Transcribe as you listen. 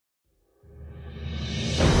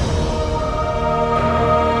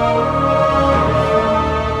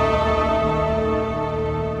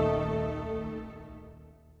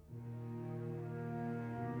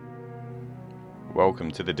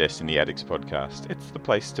welcome to the Destiny Addicts podcast. It's the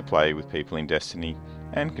place to play with people in Destiny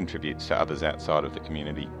and contributes to others outside of the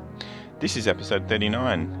community. This is episode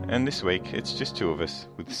 39, and this week it's just two of us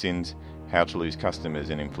with Sin's How to Lose Customers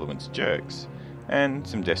and Influence Jerks, and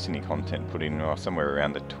some Destiny content put in somewhere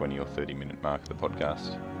around the 20 or 30 minute mark of the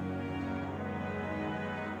podcast.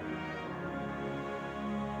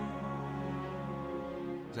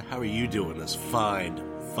 So how are you doing this fine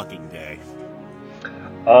fucking day?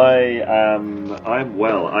 I'm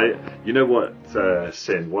well. You know what,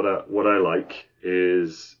 Sin? What I like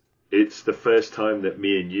is it's the first time that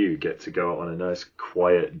me and you get to go out on a nice,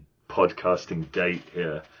 quiet podcasting date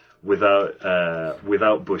here,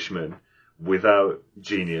 without Bushman, without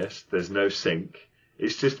Genius. There's no sync.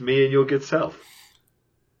 It's just me and your good self.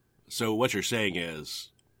 So what you're saying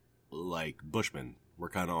is, like Bushman, we're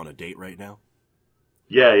kind of on a date right now.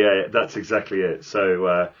 Yeah, that's exactly it.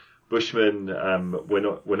 So Bushman, we're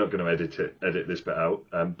not going to edit this bit out.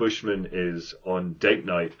 Bushman is on date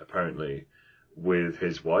night apparently with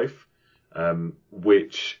his wife,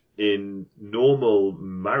 which in normal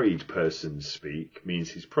married person speak means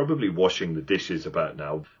he's probably washing the dishes about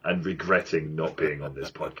now and regretting not being on this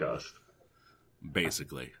podcast.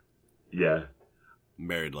 Basically, yeah,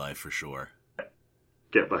 married life for sure.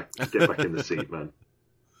 Get back in the seat, man.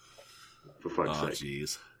 For fuck's sake. Oh,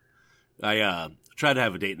 jeez. I tried to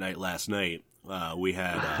have a date night last night. We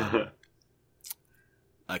had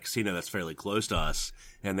a casino that's fairly close to us,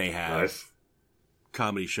 and they have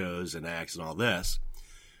comedy shows and acts and all this.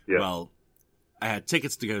 Yeah. Well, I had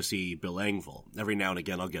tickets to go see Bill Engvall. Every now and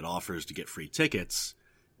again, I'll get offers to get free tickets,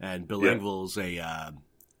 and Bill Engvall's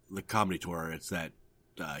the comedy tour. It's that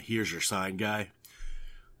Here's Your Sign guy.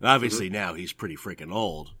 And obviously, now he's pretty freaking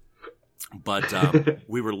old. But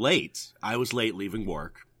we were late. I was late leaving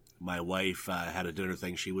work. My wife had a dinner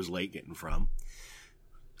thing she was late getting from.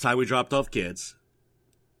 Time we dropped off kids.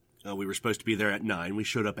 We were supposed to be there at 9. We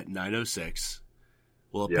showed up at 9:06.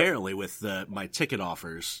 Well, apparently with my ticket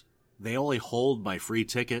offers, they only hold my free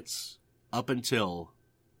tickets up until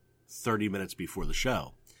 30 minutes before the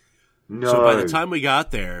show. No. So by the time we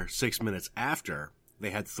got there, 6 minutes after,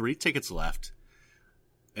 they had 3 tickets left.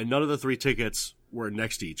 And none of the 3 tickets were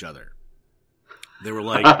next to each other. They were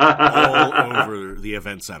like all over the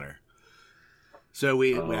event center. So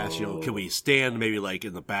we asked, can we stand maybe like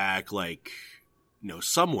in the back, like,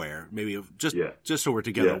 somewhere, maybe just so we're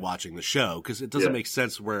together watching the show, because it doesn't make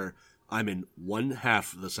sense where I'm in one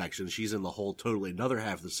half of the section, she's in the whole totally another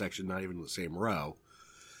half of the section, not even in the same row.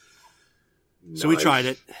 Nice. So we tried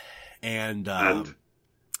it, and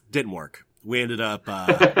didn't work. We ended up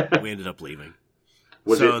leaving.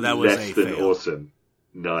 That was less than fail. Awesome.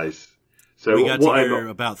 Nice. So we got to hear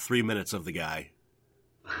about 3 minutes of the guy.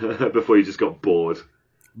 Before you just got bored.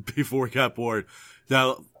 Before we got bored.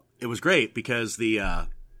 Now, it was great because the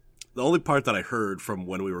only part that I heard from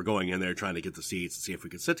when we were going in there trying to get the seats and see if we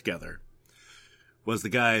could sit together was the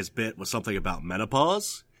guy's bit was something about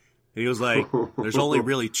menopause. And he was like, there's only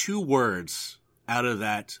really 2 words out of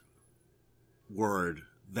that word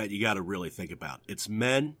that you got to really think about. It's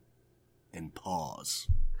men and pause.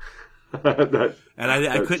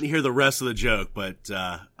 I couldn't hear the rest of the joke, but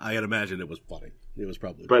I had imagined it was funny. It was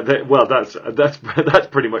probably. But that's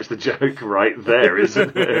pretty much the joke right there,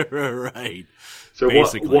 isn't it? Right. So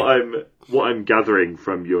what I'm gathering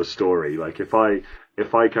from your story, like if I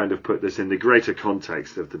kind of put this in the greater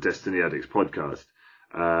context of the Destiny Addicts podcast,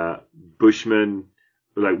 Bushman,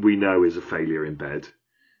 like we know, is a failure in bed.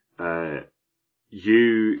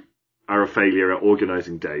 You are a failure at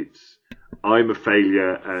organising dates. I'm a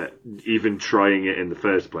failure at even trying it in the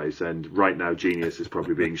first place, and right now Genius is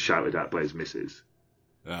probably being shouted at by his missus.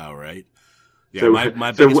 Oh, right. Yeah, so,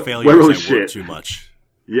 my biggest failure is I work too much.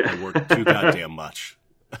 Yeah. I work too goddamn much.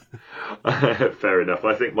 Fair enough.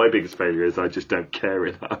 I think my biggest failure is I just don't care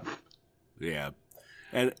enough. Yeah.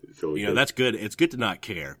 And, that's good. It's good to not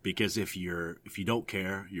care, because if you don't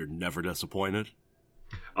care, you're never disappointed.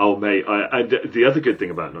 Oh, mate, the other good thing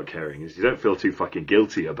about not caring is you don't feel too fucking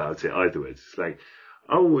guilty about it either. It's like,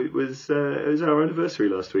 oh, it was our anniversary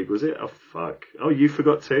last week, was it? Oh, fuck. Oh, you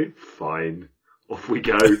forgot too? Fine. Off we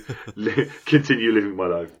go. Continue living my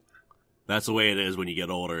life. That's the way it is when you get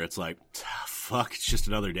older. It's like, fuck, it's just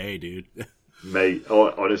another day, dude. Mate,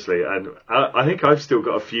 honestly, and I think I've still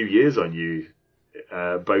got a few years on you,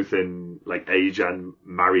 both in like age and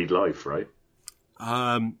married life, right?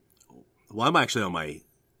 Well, I'm actually on my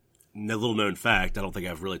little known fact. I don't think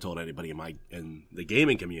I've really told anybody in the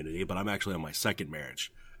gaming community, but I'm actually on my second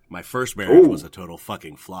marriage. My first marriage was a total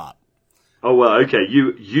fucking flop. Oh well, okay.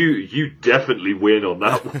 You definitely win on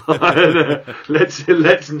that one.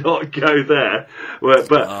 Let's not go there.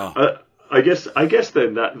 But I guess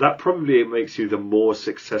then that probably makes you the more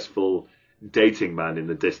successful dating man in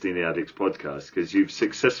the Destiny Addicts podcast, because you've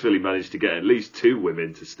successfully managed to get at least 2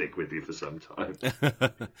 women to stick with you for some time.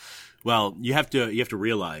 Well, you have to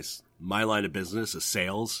realize my line of business is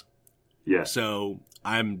sales. Yeah. So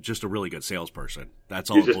I'm just a really good salesperson. That's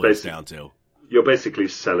all it boils down to. You're basically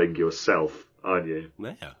selling yourself, aren't you?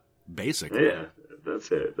 Yeah, basically. Yeah,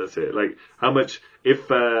 that's it. Like, how much, if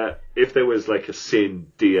there was like a Sin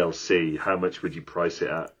DLC, how much would you price it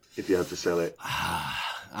at if you had to sell it?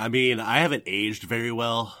 I mean, I haven't aged very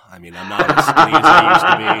well. I mean, I'm not as skinny as I used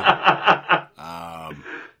to be.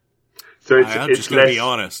 So I'm just going to be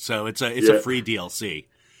honest. So it's a free DLC.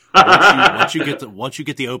 Once you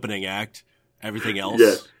get the opening act, everything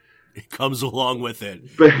else it comes along with it.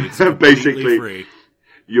 It's basically free.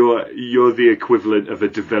 You're the equivalent of a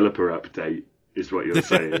developer update, is what you're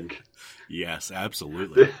saying. Yes,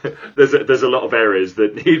 absolutely. There's a lot of errors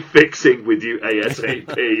that need fixing with you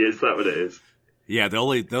ASAP. Is that what it is? Yeah, the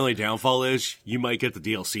only downfall is you might get the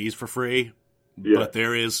DLCs for free, but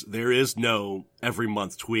there is no every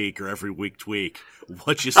month tweak or every week tweak.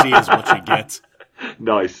 What you see is what you get.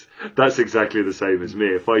 Nice. That's exactly the same as me.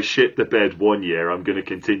 If I shit the bed one year, I'm going to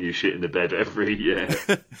continue shitting the bed every year.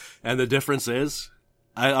 And the difference is,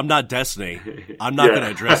 I'm not Destiny. I'm not going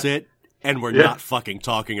to address it, and we're not fucking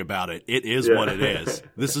talking about it. It is what it is.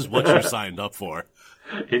 This is what you signed up for.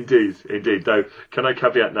 Indeed. Though, can I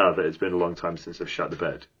caveat now that it's been a long time since I've shut the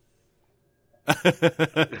bed? I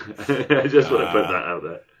just want to put that out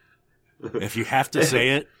there. If you have to say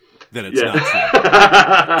it, then it's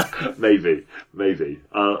not true. Maybe.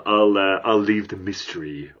 I'll leave the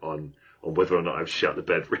mystery on whether or not I've shut the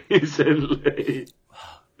bed recently.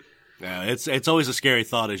 Yeah, it's always a scary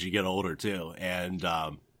thought as you get older too, and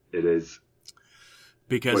it is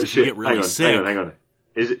because if you get really sick. Hang on.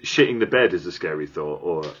 Is it shitting the bed is a scary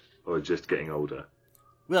thought, or just getting older?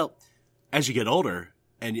 Well, as you get older,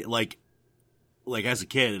 and like as a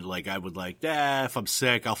kid, like I would if I'm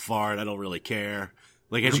sick, I'll fart. I don't really care.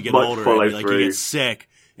 Like as you get older, and, you get sick,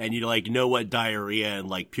 and you know what diarrhea and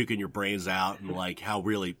like puking your brains out, and like how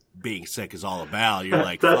really being sick is all about. You're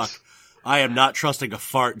like, fuck, I am not trusting a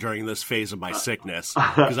fart during this phase of my sickness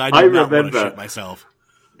because I do not want to shit myself.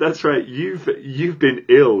 That's right. You've been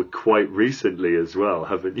ill quite recently as well,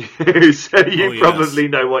 haven't you? So you probably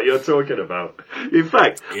know what you're talking about. In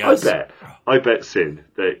fact, yes. I bet, Sin,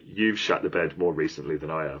 that you've shut the bed more recently than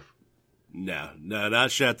I have. No, not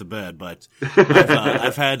shut the bed, but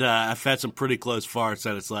I've had some pretty close farts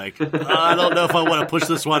that it's like, I don't know if I want to push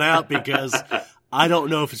this one out because I don't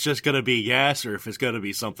know if it's just going to be gas or if it's going to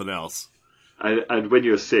be something else. And when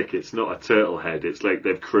you're sick, it's not a turtle head. It's like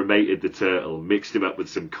they've cremated the turtle, mixed him up with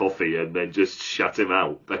some coffee, and then just shut him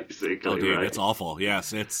out, basically. Oh, dude, right? It's awful.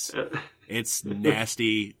 Yes, it's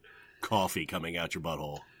nasty coffee coming out your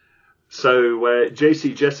butthole. So,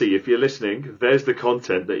 JC Jesse, if you're listening, there's the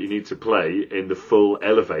content that you need to play in the full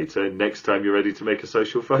elevator next time you're ready to make a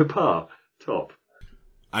social faux pas. Top.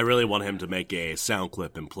 I really want him to make a sound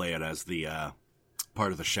clip and play it as the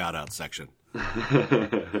part of the shout-out section.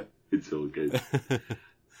 It's all good.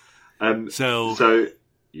 So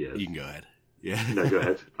yeah, you can go ahead. Yeah, no, go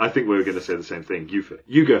ahead. I think we were going to say the same thing.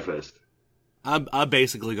 You go first. I'm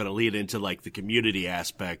basically going to lead into like the community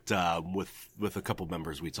aspect with a couple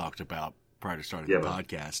members we talked about prior to starting the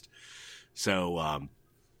podcast. So,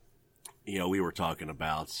 we were talking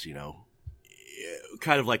about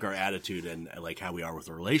kind of like our attitude and like how we are with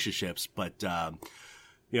our relationships, but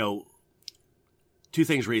two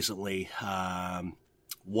things recently.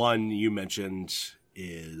 One you mentioned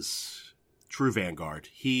is True Vanguard.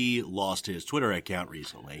 He lost his Twitter account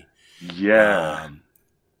recently. Yeah.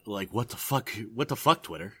 Like what the fuck,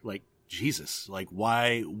 Twitter? Like, Jesus. Like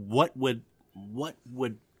why, what would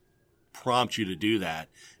prompt you to do that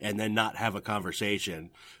and then not have a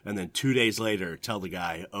conversation and then 2 days later tell the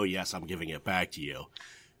guy, oh yes, I'm giving it back to you.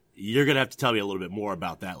 You're going to have to tell me a little bit more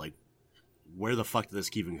about that. Like, where the fuck did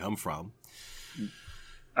this even come from?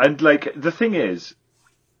 And like, the thing is,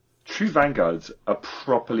 True Vanguard's a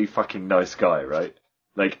properly fucking nice guy, right?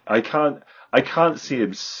 Like, I can't see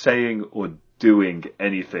him saying or doing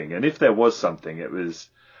anything. And if there was something, it was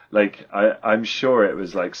like, I'm sure it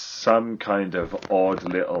was like some kind of odd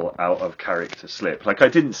little out of character slip. Like, I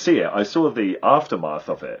didn't see it. I saw the aftermath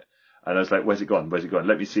of it. And I was like, where's it gone?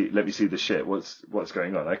 Let me see the shit. What's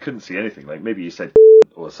going on? I couldn't see anything. Like, maybe he said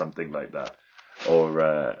or something like that.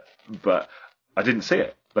 Or, but I didn't see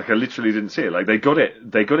it. Like, I literally didn't see it. Like, they got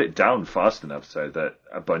it down fast enough so that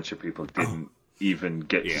a bunch of people didn't even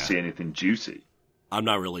get to see anything juicy. I'm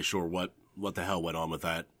not really sure what the hell went on with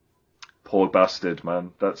that. Poor bastard,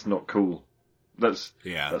 man. That's not cool. That's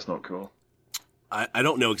not cool. I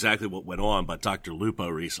don't know exactly what went on, but Dr. Lupo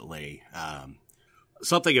recently,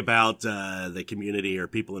 something about the community or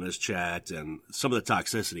people in his chat and some of the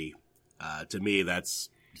toxicity. To me, that's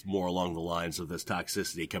more along the lines of this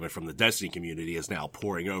toxicity coming from the Destiny community is now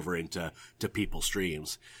pouring over into people's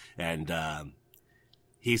streams. And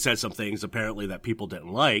he said some things apparently that people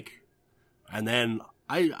didn't like. And then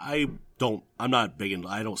I don't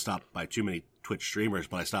stop by too many Twitch streamers,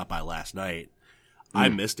 but I stopped by last night. I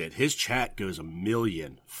missed it. His chat goes a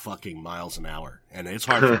million fucking miles an hour, and it's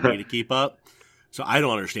hard for me to keep up. So I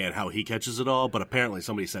don't understand how he catches it all, but apparently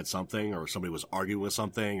somebody said something or somebody was arguing with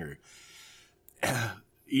something or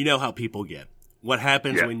you know how people get. What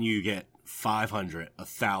happens when you get 500,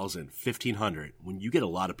 1,000, 1,500, when you get a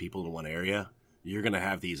lot of people in one area, you're going to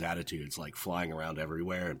have these attitudes like flying around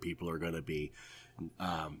everywhere and people are going to be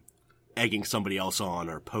egging somebody else on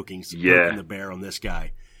or poking the bear on this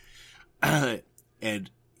guy.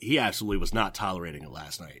 And he absolutely was not tolerating it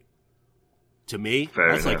last night. To me,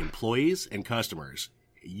 that's like employees and customers.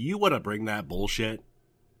 You want to bring that bullshit,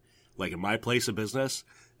 like in my place of business,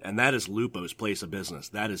 and that is Lupo's place of business.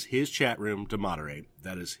 That is his chat room to moderate.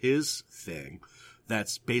 That is his thing.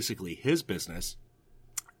 That's basically his business.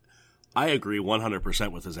 I agree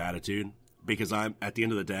 100% with his attitude because at the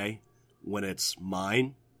end of the day, when it's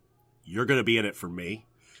mine, you're going to be in it for me.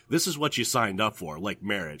 This is what you signed up for, like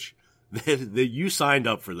marriage. You signed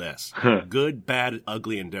up for this. Good, bad,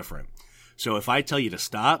 ugly, and different. So if I tell you to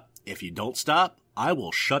stop, if you don't stop, I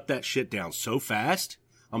will shut that shit down so fast,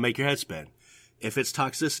 I'll make your head spin. If it's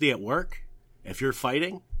toxicity at work, if you're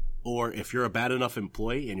fighting, or if you're a bad enough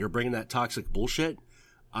employee and you're bringing that toxic bullshit,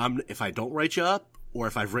 if I don't write you up, or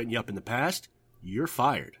if I've written you up in the past, you're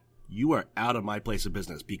fired. You are out of my place of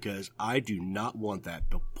business because I do not want that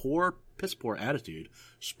piss poor attitude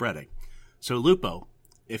spreading. So Lupo,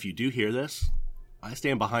 if you do hear this, I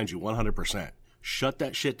stand behind you 100%. Shut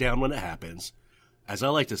that shit down when it happens. As I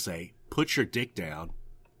like to say, put your dick down.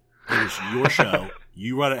 It is your show.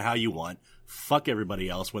 You run it how you want. Fuck everybody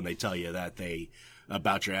else when they tell you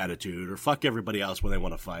about your attitude, or fuck everybody else when they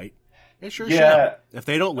want to fight. It's your show. If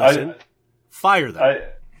they don't listen, fire them.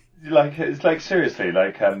 It's like seriously,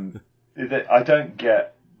 like I don't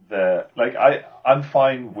get I'm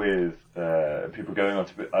fine with people going on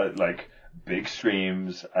to like big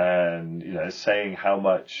streams and saying how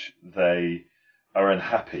much they are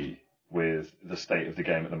unhappy with the state of the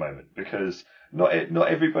game at the moment, because not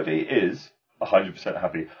everybody is 100%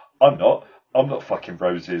 happy. I'm not fucking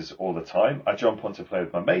roses all the time. I jump on to play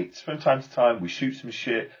with my mates from time to time. We shoot some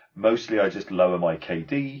shit. Mostly I just lower my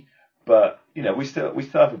KD. But, we still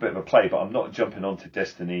have a bit of a play, but I'm not jumping onto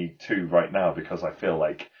Destiny 2 right now because I feel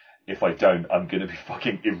like if I don't, I'm going to be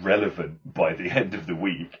fucking irrelevant by the end of the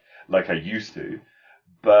week like I used to.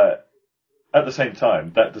 But at the same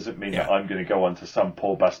time, that doesn't mean that I'm going to go onto some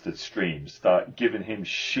poor bastard stream, start giving him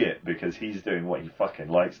shit because he's doing what he fucking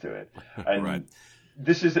likes doing. And right.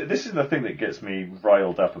 This is the thing that gets me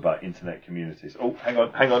riled up about internet communities. Oh, hang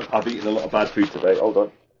on. I've eaten a lot of bad food today. Hold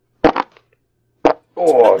on.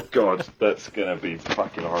 Oh, God, that's going to be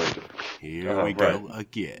fucking horrible. Here we go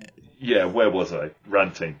again. Yeah, where was I?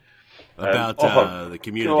 Ranting. About the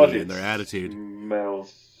community and their attitude. It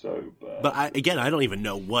smells so bad. But I don't even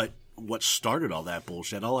know what started all that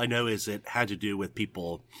bullshit. All I know is it had to do with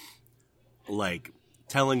people, like,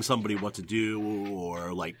 telling somebody what to do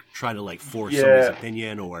or, like, try to, like, force somebody's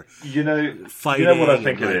opinion or fighting what I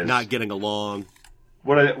think and, it is? Not getting along.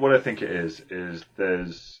 What I think it is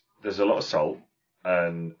there's a lot of salt,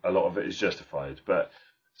 and a lot of it is justified, but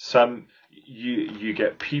you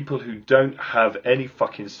get people who don't have any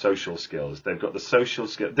fucking social skills. They've got the social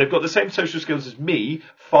skill. They've got the same social skills as me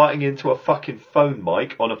farting into a fucking phone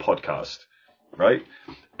mic on a podcast, right?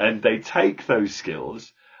 And they take those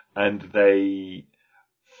skills and they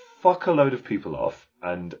fuck a load of people off,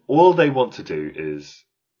 and all they want to do is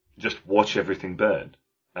just watch everything burn.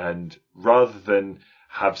 And rather than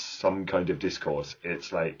have some kind of discourse,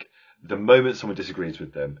 it's like the moment someone disagrees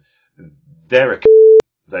with them, they're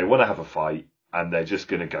they want to have a fight, and they're just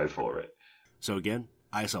going to go for it. So again,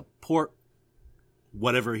 I support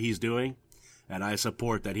whatever he's doing, and I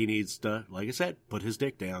support that he needs to, like I said, put his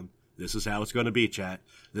dick down. This is how it's going to be, chat.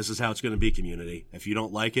 This is how it's going to be, community. If you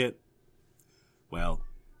don't like it, well,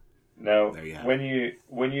 now, there you have it.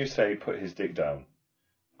 When you say put his dick down,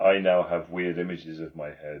 I now have weird images of my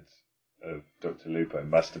head of Dr. Lupo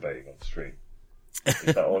masturbating on stream.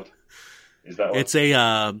 Is that odd?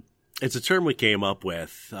 It's a term we came up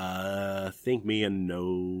with. I think me and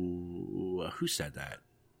who said that?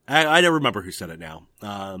 I don't remember who said it now.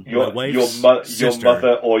 Your sister,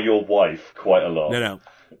 mother or your wife, quite a lot. No.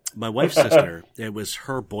 My wife's sister. It was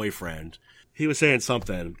her boyfriend. he was saying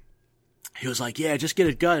something. He was like, yeah, just get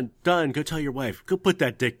it done. Go tell your wife. Go put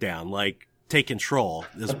that dick down. Like, take control.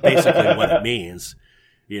 That's basically what it means.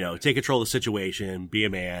 Take control of the situation, be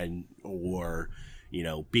a man, or,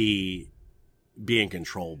 be in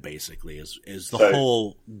control, basically, is the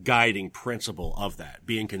whole guiding principle of that.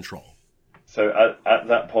 Be in control. So at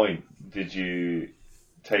that point, did you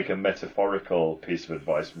take a metaphorical piece of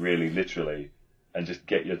advice really literally and just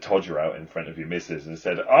get your todger out in front of your missus and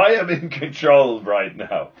said, I am in control right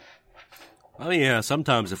now? I mean, yeah,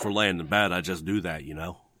 sometimes if we're laying in bed, I just do that,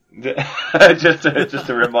 just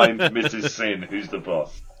to remind Mrs. Sin who's the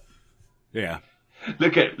boss. Yeah.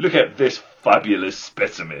 Look at this fabulous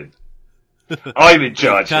specimen. I'm in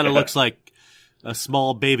charge. Kind of looks like a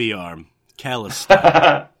small baby arm, callus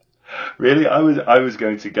style. Really? I was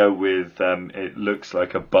going to go with it looks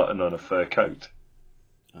like a button on a fur coat.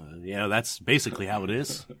 Yeah, that's basically how it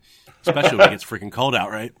is. Especially when it gets freaking cold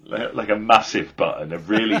out, right? Like a massive button, a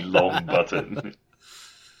really long button.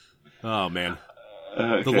 Oh, man.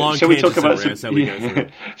 Okay. The long Shall we talk about some, some? Yeah.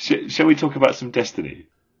 Shall we talk about some Destiny?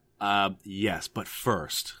 Yes, but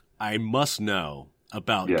first, I must know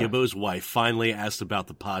about Gibbo's wife finally asked about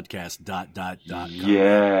the podcast ...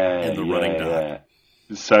 Yeah, and the running dot. Yeah.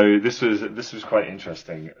 So this was quite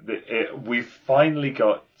interesting. We finally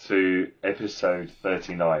got to episode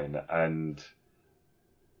 39, and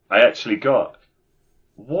I actually got,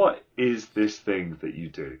 what is this thing that you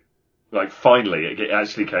do? Like, finally, it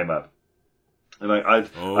actually came up. And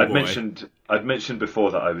I'd mentioned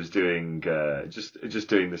before that I was doing just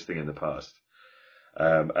doing this thing in the past,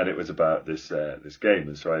 and it was about this game,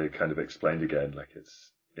 and so I kind of explained again, like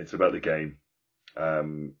it's about the game.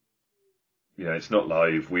 It's not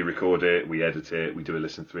live. We record it, we edit it, we do a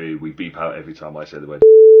listen through, we beep out every time I say the word.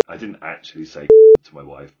 I didn't actually say to my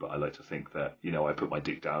wife, but I like to think that, I put my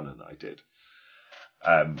dick down, and I did.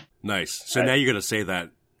 Nice. So now you're going to say that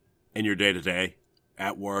in your day-to-day,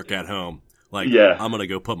 at work, at home. Like, I'm going to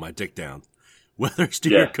go put my dick down. Whether it's to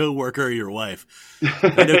your coworker or your wife.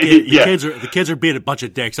 I know the kids are being a bunch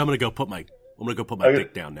of dicks. I'm going to go put my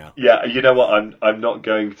dick down now. Yeah, you know what? I'm not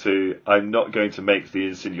going to make the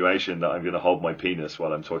insinuation that I'm going to hold my penis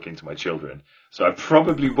while I'm talking to my children. So I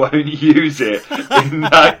probably won't use it in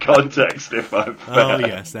that context if I'm fair. Oh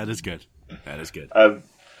yes, that is good. That is good.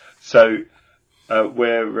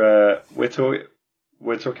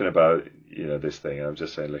 We're talking about this thing, and I'm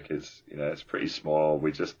just saying, look, it's pretty small.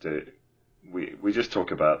 We just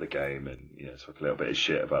talk about the game and talk a little bit of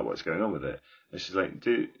shit about what's going on with it. And she's like,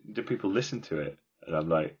 do people listen to it? And I'm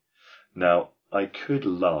like, now I could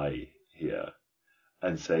lie here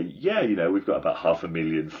and say, yeah, we've got about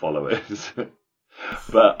 500,000 followers.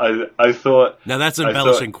 But I thought, now that's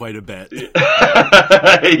embellishing quite a bit.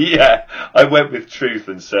 Yeah, I went with truth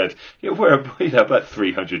and said, we're about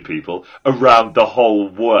 300 people around the whole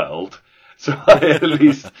world. So I at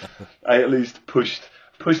least pushed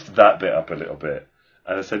that bit up a little bit,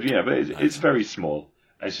 and I said, but it's very small.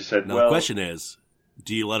 And she said, the question is,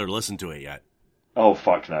 do you let her listen to it yet? Oh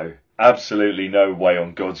fuck no! Absolutely no way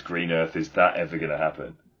on God's green earth is that ever going to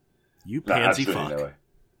happen. You pansy fuck. No way.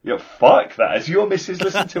 Yeah, fuck that. Has your missus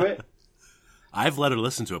listened to it? I've let her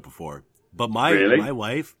listen to it before, but my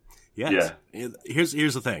wife, yes. Yeah.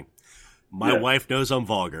 Here's the thing. My wife knows I'm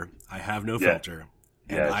vulgar. I have no filter.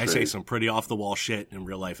 And I say some pretty off the wall shit in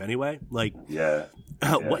real life anyway. Like,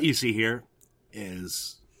 what you see here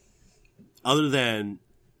is, other than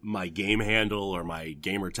my game handle or my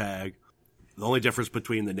gamer tag, the only difference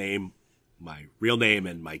between the name, my real name,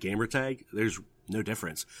 and my gamer tag, there's no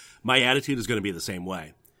difference. My attitude is going to be the same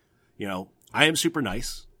way. I am super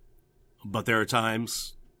nice, but there are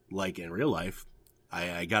times, like in real life,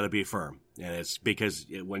 I got to be firm. And it's because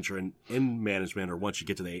once you're in management, or once you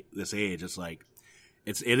get to this age, it's like,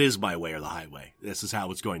 it is my way or the highway. This is how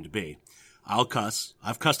it's going to be. I'll cuss.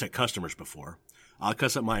 I've cussed at customers before. I'll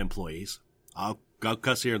cuss at my employees. I'll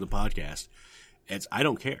cuss here in the podcast. I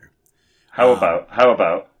don't care. How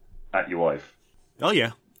about at your wife? Oh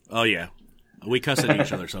yeah. We cuss at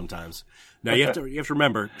each other sometimes. Now you have to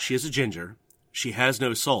remember, she is a ginger. She has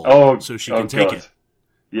no soul, so she can take it.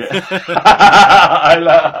 Yeah, I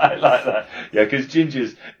like that. Yeah, because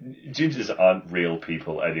gingers aren't real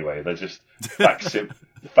people anyway. They're just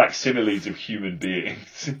facsimiles of human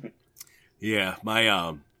beings. Yeah,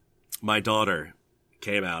 my daughter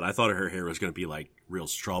came out. I thought her hair was going to be like real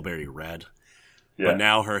strawberry red, but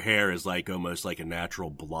now her hair is like almost like a natural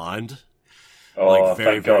blonde, like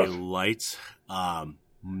very very light.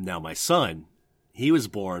 Now my son, he was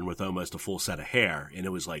born with almost a full set of hair, and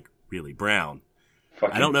it was like really brown.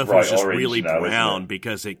 I don't know if it was just really brown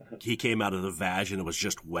because he came out of the vag and it was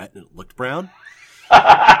just wet and it looked brown.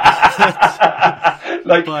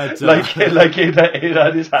 It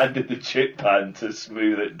had his hand in the chip pan to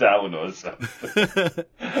smooth it down or something.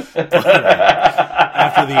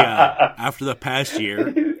 After the past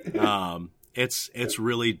year, it's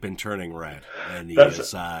really been turning red, and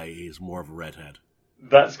he's more of a redhead.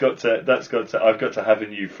 I've got to have a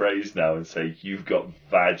new phrase now and say, "You've got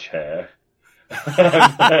vag hair."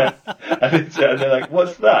 and they're like,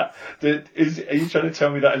 "What's that? Are you trying to tell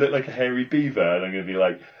me that I look like a hairy beaver?" And I'm going to be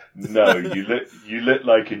like, "No, you look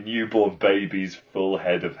like a newborn baby's full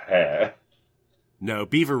head of hair." No,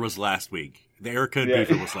 beaver was last week. The air code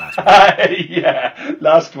beaver was last week. Yeah,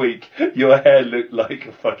 last week your hair looked like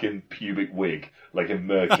a fucking pubic wig, like a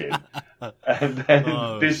merkin, and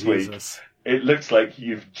then this week it looks like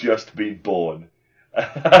you've just been born,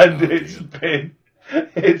 and it's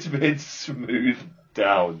been smoothed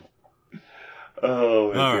down.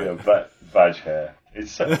 Oh, dear. Vag hair.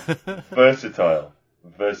 It's so versatile.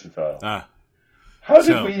 How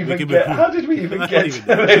did we even get to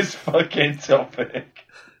this fucking topic?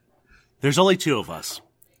 There's only two of us.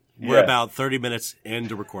 We're about 30 minutes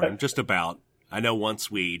into recording, just about. I know once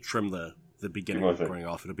we trim the beginning of recording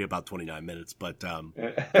off, it'll be about 29 minutes, but to be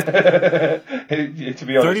honest,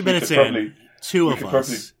 30 minutes in, two of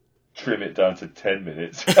us. Trim it down to 10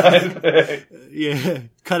 minutes. Yeah,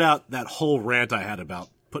 cut out that whole rant I had about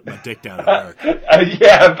putting my dick down at work. But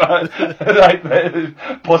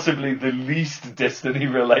possibly the least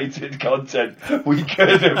Destiny-related content we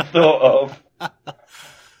could have thought of.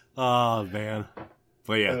 Oh, man.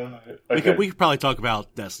 But yeah, okay. we could probably talk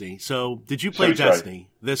about Destiny. So, did you play Destiny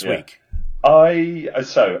this week? I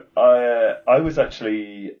was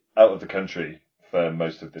actually out of the country for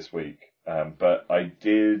most of this week, but I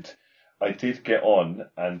did get on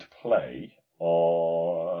and play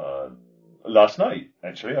on last night.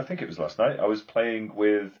 Actually, I think it was last night. I was playing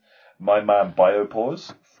with my man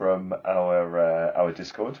Biopause from our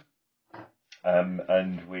Discord,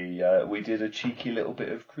 and we did a cheeky little bit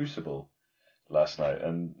of Crucible last night,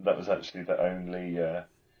 and that was actually the only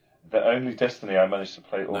Destiny I managed to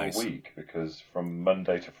play all week, because from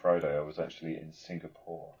Monday to Friday I was actually in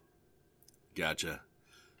Singapore. Gotcha.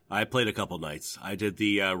 I played a couple nights. I did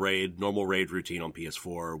the normal raid routine on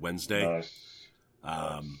PS4 Wednesday. Nice.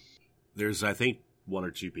 There's, I think, one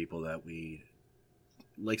or two people that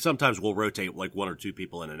sometimes we'll rotate one or two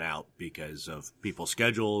people in and out because of people's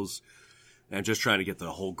schedules and just trying to get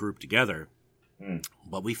the whole group together.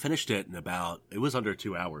 But we finished it in it was under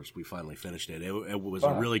 2 hours. We finally finished it. It was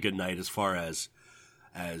a really good night as far as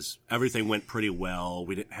everything went pretty well.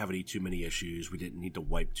 We didn't have too many issues. We didn't need to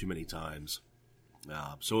wipe too many times.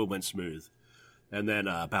 So it went smooth. And then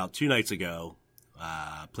about 2 nights ago,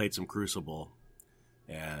 played some Crucible,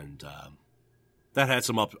 and that had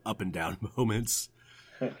some up and down moments.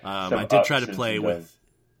 I did try to play I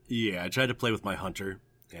tried to play with my Hunter,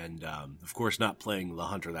 and of course not playing the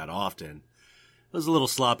Hunter that often. It was a little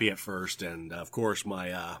sloppy at first, and of course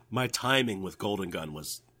my timing with Golden Gun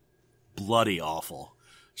was bloody awful.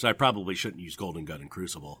 So I probably shouldn't use Golden Gun in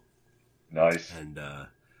Crucible. Nice. And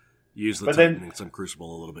use the Titan in some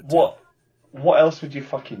Crucible a little bit too. What else would you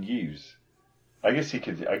fucking use? I guess you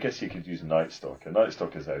could use Night Stalker. Night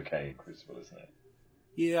Stalker's okay in Crucible, isn't it?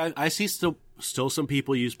 Yeah, I see still some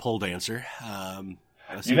people use Pole Dancer. I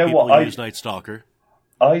see use Night Stalker.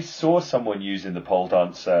 I saw someone using the Pole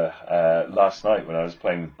Dancer last night when I was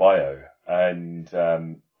playing with Bio, and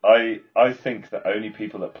I think the only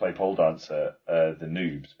people that play Pole Dancer are the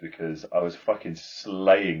noobs, because I was fucking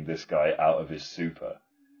slaying this guy out of his super.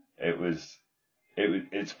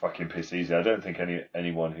 It's fucking piss easy. I don't think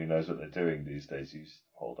anyone who knows what they're doing these days uses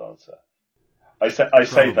Pole Dancer. I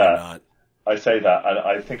say that, and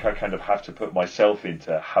I think I kind of have to put myself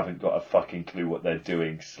into haven't got a fucking clue what they're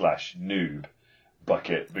doing / noob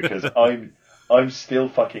bucket, because I'm still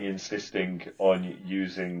fucking insisting on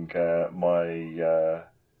using my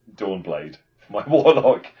Dawnblade, my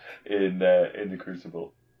Warlock in the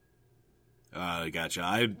Crucible. Gotcha.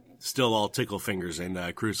 I'm still all tickle fingers in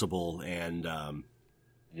Crucible and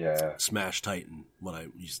Smash Titan when I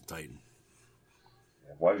use the Titan.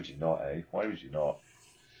 Yeah, why would you not, eh? Why would you not?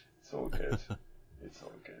 It's all good. It's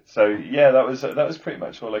all good. So yeah, that was pretty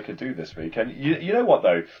much all I could do this week. And you know what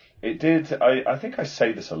though? It did. I think I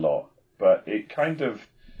say this a lot, but it kind of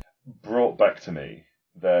brought back to me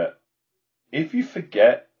that if you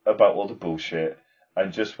forget about all the bullshit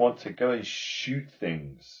and just want to go and shoot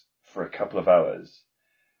things for a couple of hours,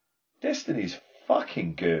 Destiny's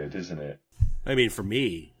fucking good, isn't it? I mean, for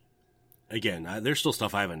me, again, there's still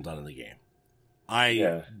stuff I haven't done in the game.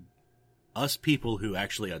 Us people who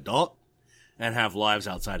actually adult and have lives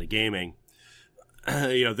outside of gaming,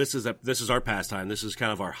 this is our pastime. This is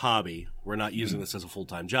kind of our hobby. We're not using this as a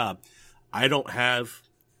full-time job. I don't have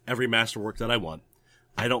every masterwork that I want.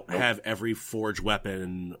 I don't have every forged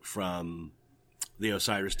weapon from the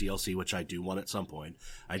Osiris DLC, which I do want at some point.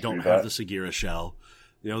 I don't have the Sagira shell.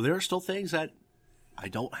 There are still things that I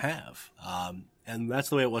don't have. And that's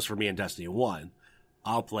the way it was for me in Destiny 1.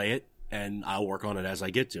 I'll play it, and I'll work on it as I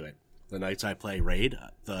get to it. The nights I play Raid,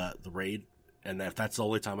 the Raid, and if that's the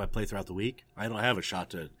only time I play throughout the week, I don't have a shot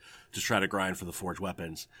to try to grind for the forged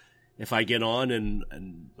weapons. If I get on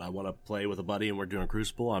and I want to play with a buddy and we're doing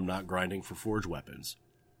Crucible, I'm not grinding for forged weapons.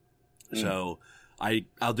 So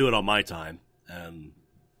I'll do it on my time.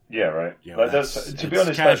 Yeah, right. To be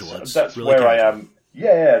honest, casual. That's really where casual. I am.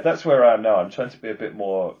 Yeah, that's where I am now. I'm trying to be a bit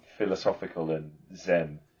more philosophical and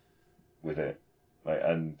zen with it.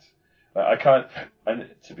 I can't. And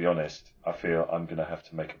to be honest, I feel I'm going to have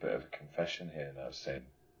to make a bit of a confession here now, Sin.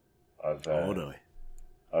 I've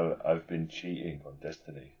been cheating on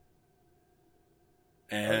Destiny.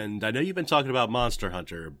 And I know you've been talking about Monster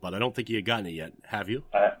Hunter, but I don't think you've gotten it yet. Have you?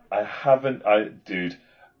 I haven't. Dude,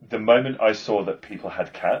 the moment I saw that people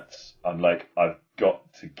had cats, I'm like, I've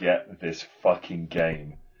got to get this fucking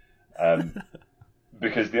game.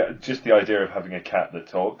 Because just the idea of having a cat that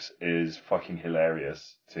talks is fucking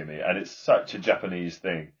hilarious to me. And it's such a Japanese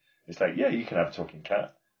thing. It's like, yeah, you can have a talking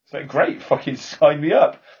cat. It's like, great, fucking sign me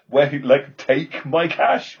up. Take my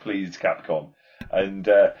cash, please, Capcom. And,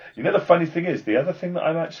 the funny thing is, the other thing that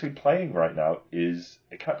I'm actually playing right now is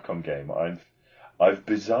a Capcom game. I've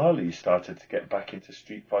bizarrely started to get back into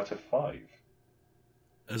Street Fighter V.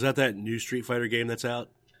 Is that new Street Fighter game that's out?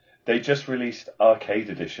 They just released Arcade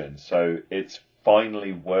Edition, so it's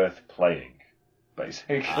finally worth playing,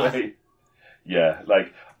 basically. Yeah,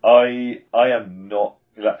 I am not...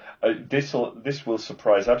 this will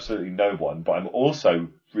surprise absolutely no one, but I'm also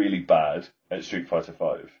really bad at Street Fighter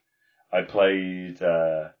V. I played,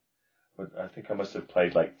 I think I must have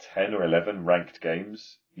played 10 or 11 ranked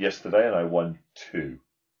games yesterday, and I won 2.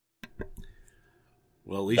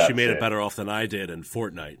 Well, at least you made it better off than I did in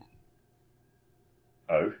Fortnite.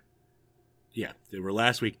 Oh? Yeah, they were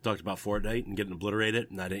last week talked about Fortnite and getting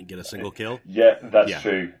obliterated, and I didn't get a single kill. Yeah, that's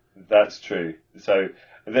true. That's true. So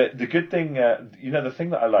the good thing, the thing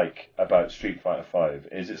that I like about Street Fighter V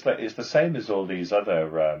is it's the same as all these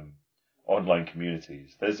other online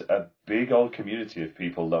communities. There's a big old community of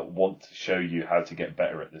people that want to show you how to get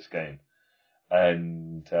better at this game,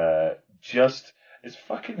 and it's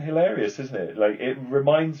fucking hilarious, isn't it? It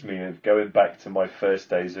reminds me of going back to my first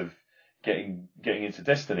days of getting into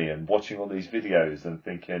Destiny and watching all these videos and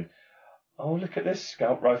thinking, oh, look at this,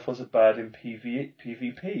 scout rifles are bad in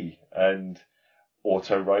PvP and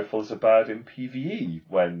auto rifles are bad in PvE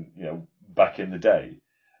when, back in the day,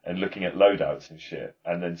 and looking at loadouts and shit,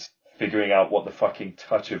 and then figuring out what the fucking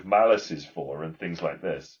Touch of Malice is for and things like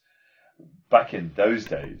this back in those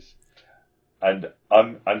days. And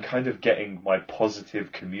I'm kind of getting my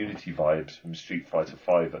positive community vibes from Street Fighter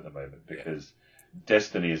V at the moment, because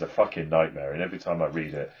Destiny is a fucking nightmare, and every time I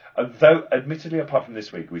read it, though admittedly apart from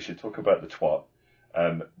this week we should talk about the twat,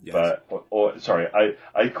 I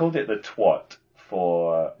called it the twat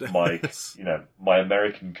for my my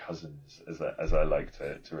American cousins, as I like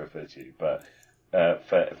to refer to you, but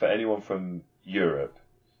for anyone from Europe,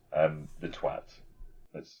 the twat.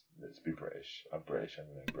 Let's be British. I'm British. I'm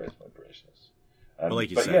going to embrace my Britishness. But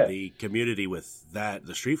like you said, the community with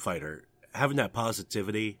the Street Fighter, having that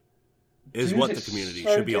positivity is what the community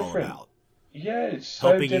should be all about. Yeah, it's so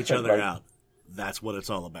helping each other out. That's what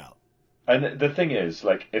it's all about. And the thing is,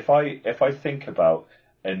 if I think about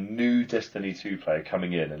a new Destiny 2 player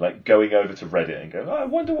coming in and going over to Reddit and going, oh, I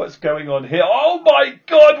wonder what's going on here. Oh my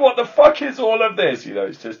god, what the fuck is all of this?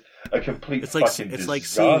 It's just a complete fucking disaster. It's like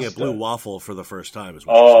seeing a blue waffle for the first time. Is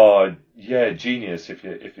what yeah, genius. If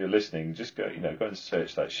you're listening, just go and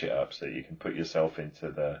search that shit up so you can put yourself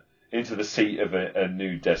into the seat of a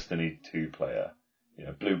new Destiny 2 player.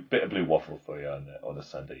 Bit of blue waffle for you on a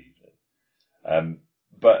Sunday evening.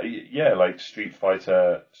 But yeah, Street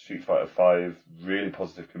Fighter V, really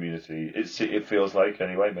positive community. It feels like,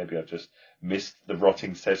 anyway. Maybe I've just missed the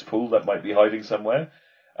rotting cesspool that might be hiding somewhere.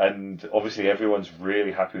 And obviously, everyone's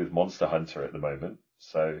really happy with Monster Hunter at the moment.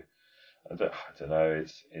 So I don't know.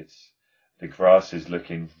 It's the grass is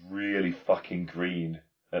looking really fucking green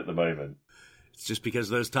at the moment. It's just because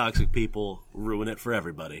those toxic people ruin it for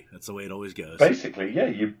everybody. That's the way it always goes. Basically, yeah.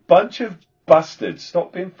 You bunch of bastards.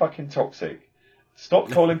 Stop being fucking toxic. Stop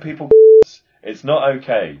calling people It's not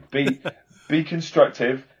okay. Be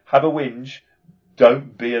constructive. Have a whinge.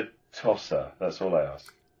 Don't be a tosser. That's all I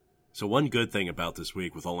ask. So one good thing about this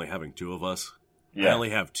week with only having 2 of us, Yeah. I only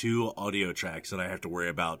have 2 audio tracks that I have to worry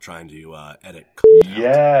about trying to edit.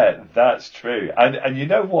 Yeah, that's true. And you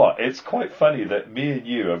know what? It's quite funny that me and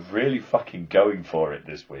you are really fucking going for it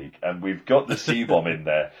this week, and we've got the C-bomb in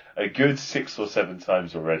there a good 6 or 7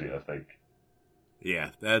 times already, I think. Yeah,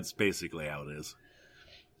 that's basically how it is.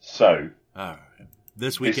 So, all right.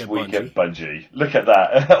 This week at Bungie. Look at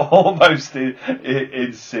that. Almost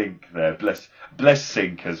in sync there. Bless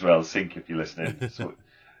Sync as well. Sync if you're listening. So,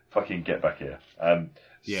 fucking get back here.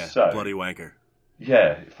 Yeah, so, bloody wanker.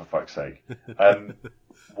 Yeah, for fuck's sake.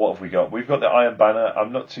 What have we got? We've got the Iron Banner.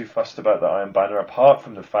 I'm not too fussed about the Iron Banner, apart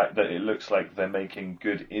from the fact that it looks like they're making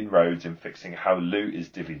good inroads in fixing how loot is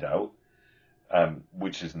divvied out,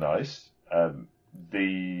 which is nice.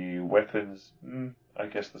 The weapons, I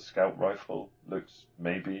guess the scout rifle looks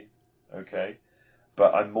maybe okay.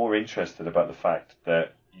 But I'm more interested about the fact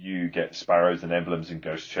that you get sparrows and emblems and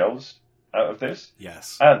ghost shells out of this.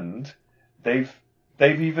 Yes. And they've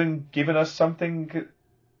even given us something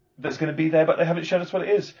that's going to be there, but they haven't shown us what it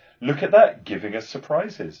is. Look at that, giving us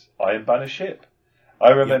surprises. Iron Banner ship. I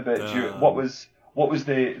remember, what was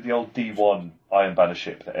the old D1 Iron Banner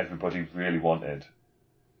ship that everybody really wanted?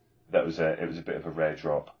 It was a bit of a rare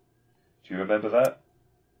drop. Do you remember that?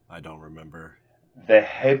 I don't remember. The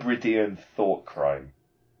Hebridean Thought Crime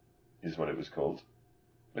is what it was called.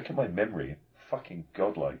 Look at my memory, fucking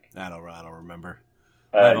godlike. I don't remember.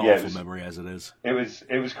 I have an awful memory as it is. It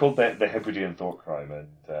was called the Hebridean Thought Crime, and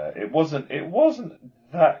it wasn't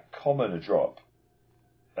that common a drop,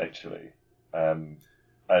 actually.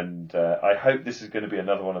 And I hope this is going to be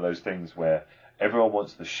another one of those things where everyone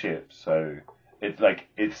wants the ship, so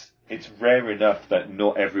it's rare enough that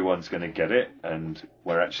not everyone's going to get it, and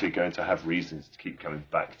we're actually going to have reasons to keep coming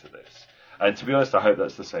back to this. And to be honest, I hope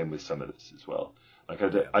that's the same with some of this as well. Like,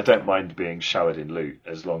 I don't mind being showered in loot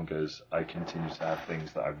as long as I continue to have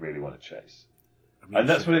things that I really want to chase. I mean, and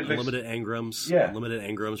that's what it looks... Unlimited engrams. Yeah. Unlimited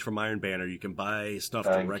engrams from Iron Banner. You can buy stuff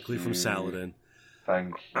directly from Saladin.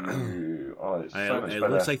 Thank you. Oh, it's so much better. It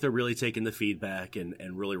looks like they're really taking the feedback and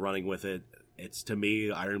really running with it. It's, to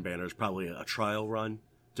me, Iron Banner is probably a trial run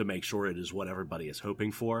to make sure it is what everybody is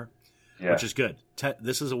hoping for, which is good.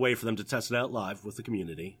 This is a way for them to test it out live with the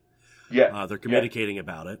community. Yeah. They're communicating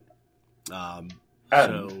about it. And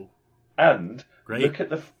great.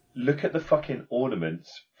 Look at the fucking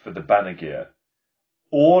ornaments for the banner gear.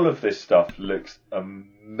 All of this stuff looks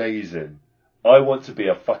amazing. I want to be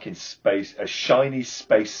a shiny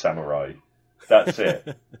space samurai. That's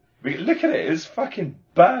it. Look at it. It's fucking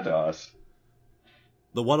badass.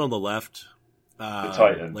 The one on the left, the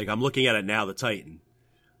Titan. Like, I'm looking at it now, the Titan.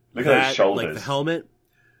 Look at those shoulders. Like the helmet.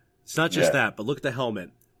 It's not just that, but look at the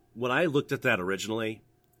helmet. When I looked at that originally,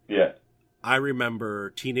 I remember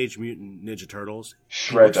Teenage Mutant Ninja Turtles. Shredder.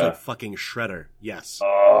 He looks like fucking Shredder. Yes.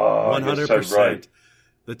 Oh, 100%. You're so right.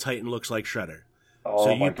 The Titan looks like Shredder. Oh,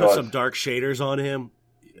 so you put some dark shaders on him,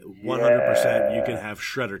 100% you can have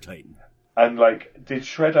Shredder Titan. And did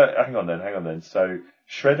Shredder... Hang on then. So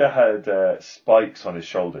Shredder had spikes on his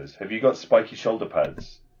shoulders. Have you got spiky shoulder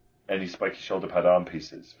pads? Any spiky shoulder pad arm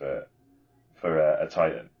pieces for a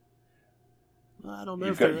Titan? I don't know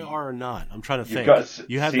if there are or not. I'm trying to think.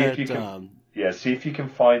 You have that... see if you can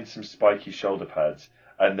find some spiky shoulder pads.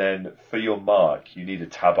 And then for your mark, you need a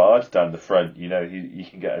tabard down the front. You know, you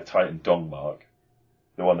can get a Titan dong mark.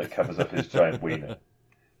 The one that covers up his giant wiener.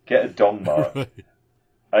 Get a dong mark. Right.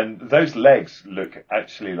 And those legs look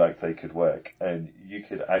actually like they could work. And you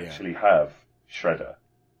could actually have Shredder.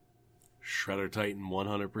 Shredder Titan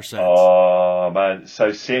 100%. Oh, man.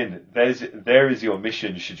 So, Sin, there is your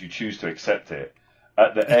mission should you choose to accept it.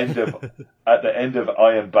 At the end of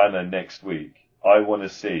Iron Banner next week, I want to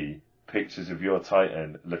see pictures of your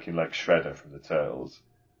Titan looking like Shredder from the Turtles.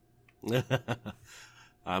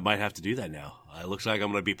 I might have to do that now. It looks like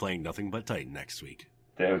I'm going to be playing Nothing But Titan next week.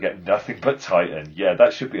 They'll get Nothing But Titan. Yeah,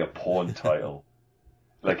 that should be a porn title.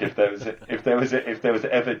 Like if there was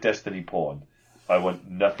ever Destiny porn, I want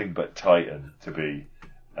Nothing But Titan to be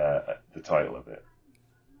the title of it.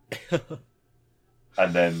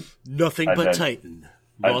 And then Titan,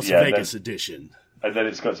 Las Vegas edition. And then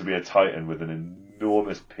it's got to be a Titan with an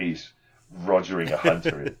enormous piece rogering a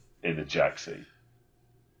hunter in a jacksie.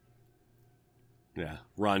 Yeah,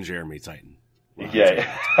 Ron Jeremy Titan. Yeah.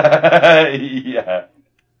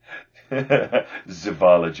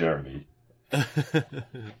 Zavala Jeremy.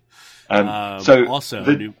 So also,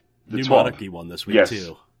 New Monarchy won this week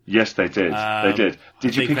too. Yes, they did. They did.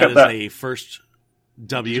 Did you pick up that? A first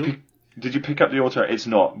W? Did you pick up the auto? It's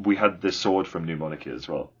not. We had the sword from New Monarchy as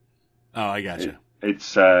well. Oh, I gotcha.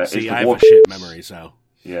 It's I the have a shit memory, so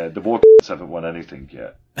Yeah, the war haven't won anything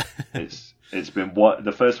yet. It's been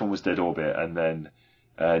the first one was Dead Orbit, and then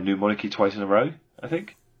New Monarchy twice in a row, I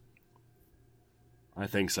think. I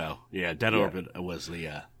think so. Yeah, Dead Orbit was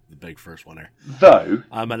the big first winner. Though,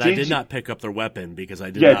 and I did not pick up their weapon because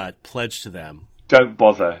I did not pledge to them. Don't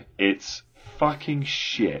bother. It's fucking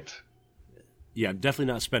shit. Yeah, I'm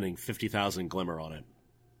definitely not spending 50,000 Glimmer on it.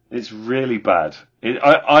 It's really bad.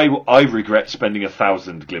 I regret spending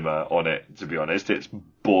 1,000 Glimmer on it, to be honest. It's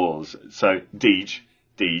balls. So, Deej,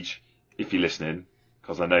 if you're listening,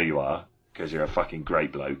 because I know you are, because you're a fucking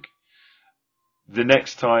great bloke, the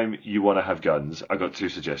next time you want to have guns, I got 2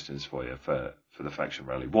 suggestions for you for the faction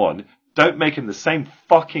rally. 1, don't make him the same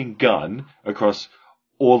fucking gun across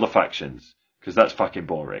all the factions, because that's fucking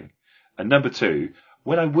boring. And number 2,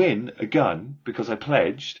 when I win a gun because I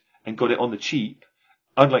pledged and got it on the cheap,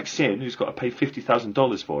 unlike Sin, who's got to pay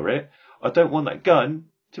 $50,000 for it, I don't want that gun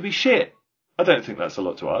to be shit. I don't think that's a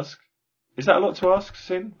lot to ask. Is that a lot to ask,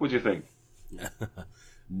 Sin? What do you think?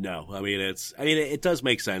 No, I mean it does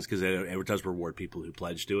make sense because it does reward people who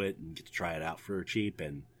pledge to it and get to try it out for cheap,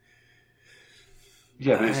 and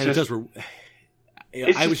yeah, but it's just.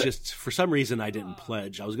 I was just for some reason I didn't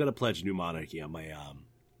pledge. I was going to pledge New Monarchy on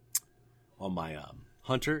my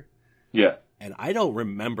Hunter. Yeah. And I don't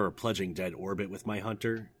remember pledging Dead Orbit with my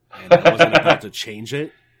Hunter, and I wasn't about to change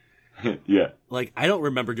it. Yeah. Like, I don't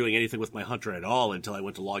remember doing anything with my Hunter at all until I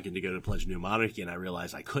went to log in to go to pledge New Monarchy, and I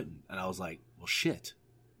realized I couldn't. And I was like, well, shit.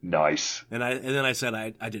 Nice. And then I said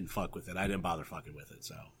I didn't fuck with it. I didn't bother fucking with it,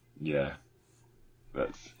 so. Yeah.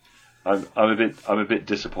 I'm a bit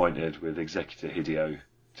disappointed with Executor Hideo,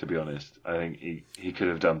 to be honest. I think he could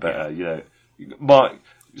have done better. You know,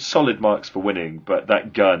 solid marks for winning, but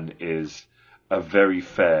that gun is a very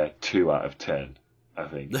fair 2 out of 10. I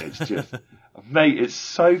think it's just, mate, it's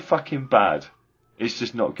so fucking bad. It's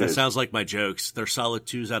just not good. It sounds like my jokes. They're solid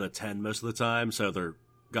 2s out of 10 most of the time, so they're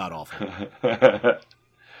god awful.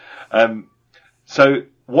 So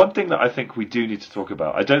one thing that I think we do need to talk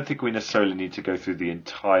about, I don't think we necessarily need to go through the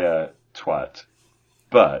entire twat,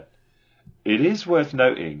 but it is worth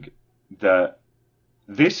noting that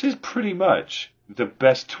this is pretty much the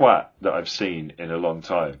best twat that I've seen in a long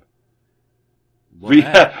time.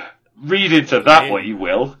 Read into that what you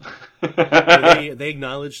will. They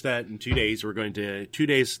acknowledge that in 2 days, 2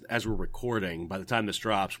 days as we're recording, by the time this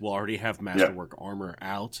drops, we'll already have Masterwork Armor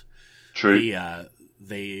out. True.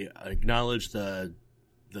 They acknowledge the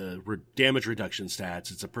damage reduction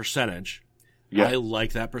stats. It's a percentage. Yeah. I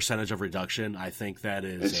like that percentage of reduction. I think that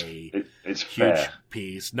is it's huge fair.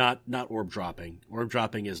 Piece. Not orb dropping. Orb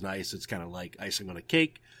dropping is nice. It's kind of like icing on a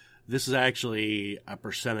cake. This is actually a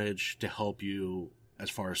percentage to help you as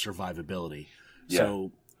far as survivability. Yeah.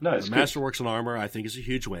 So the Masterworks and Armor, I think, is a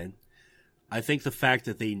huge win. I think the fact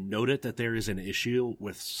that they noted that there is an issue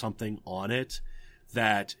with something on it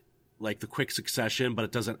that, like the quick succession, but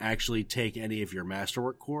it doesn't actually take any of your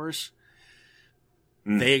Masterwork cores.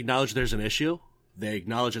 They acknowledge there's an issue. They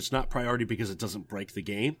acknowledge it's not priority because it doesn't break the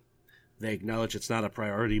game. They acknowledge it's not a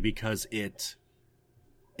priority because it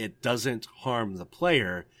doesn't harm the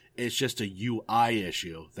player. It's just a UI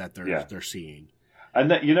issue that they're seeing. And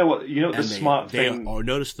that, you know what the smart thing. Or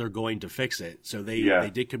notice they're going to fix it. So they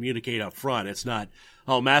did communicate up front. It's not,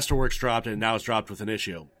 Masterworks dropped and now it's dropped with an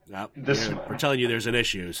issue. We're telling you there's an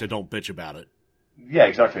issue, so don't bitch about it. Yeah,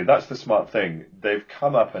 exactly. That's the smart thing. They've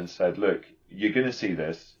come up and said, look, you're going to see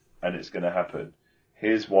this and it's going to happen.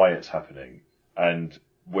 Here's why it's happening. And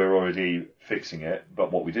we're already fixing it.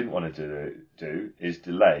 But what we didn't want to do is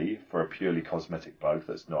delay for a purely cosmetic bug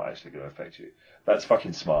that's not actually going to affect you. That's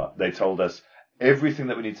fucking smart. They told us everything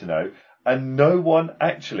that we need to know. And no one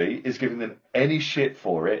actually is giving them any shit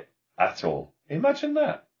for it at all. Imagine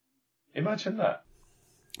that.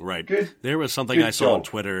 Right. Good. There was something I saw on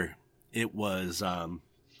Twitter. It was, I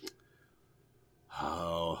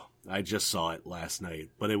just saw it last night,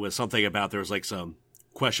 but it was something about there was like some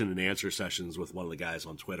question and answer sessions with one of the guys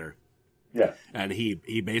on Twitter. Yeah. And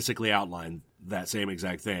he basically outlined that same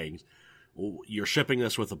exact thing. Well, you're shipping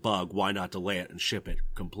this with a bug. Why not delay it and ship it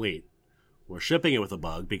complete? We're shipping it with a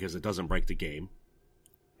bug because it doesn't break the game.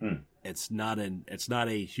 It's not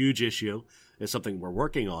a huge issue. It's something we're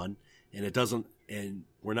working on, and it doesn't, and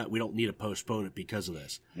we don't need to postpone it because of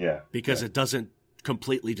this. Yeah. Because it doesn't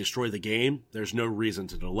completely destroy the game. There's no reason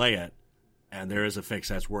to delay it. And there is a fix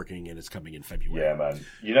that's working, and it's coming in February. Yeah, man.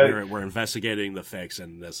 You know, we're investigating the fix,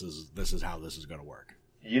 and this is how this is going to work.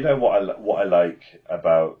 You know what I like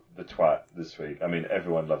about the twat this week? I mean,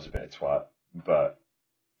 everyone loves a bit of twat, but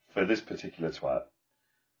for this particular twat,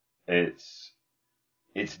 it's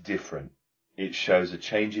different. It shows a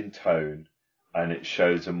change in tone, and it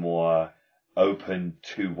shows a more open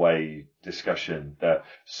two-way discussion that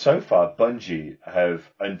so far Bungie have,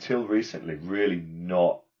 until recently, really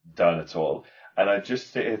not done at all. And I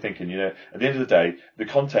just sit here thinking, at the end of the day, the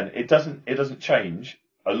content, it doesn't change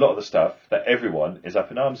a lot of the stuff that everyone is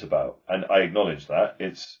up in arms about. And I acknowledge that.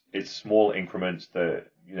 It's small increments. The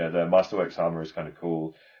Masterworks armor is kind of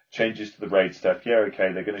cool. Changes to the raid stuff. Yeah,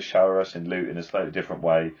 okay, they're going to shower us in loot in a slightly different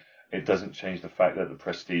way. It doesn't change the fact that the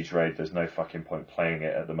Prestige raid, there's no fucking point playing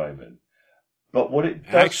it at the moment. But what it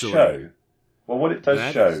does show... Well, what it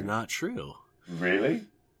does show... That is not true. Really?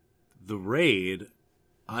 The raid...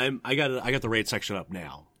 I got the raid section up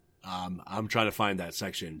now. I'm trying to find that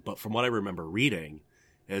section. But from what I remember reading,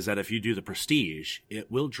 is that if you do the Prestige, it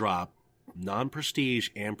will drop non-Prestige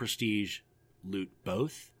and Prestige loot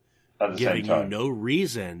both, at the giving same time. you no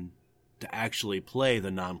reason to actually play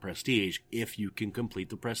the non-Prestige if you can complete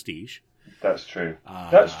the Prestige. That's true.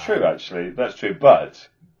 That's true, actually. That's true. But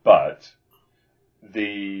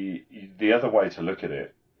the other way to look at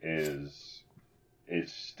it is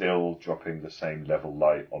it's still dropping the same level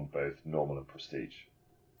light on both normal and Prestige.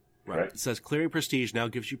 Right. It says clearing Prestige now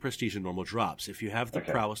gives you Prestige and normal drops. If you have the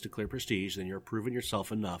prowess to clear Prestige, then you're proving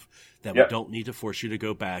yourself enough that we don't need to force you to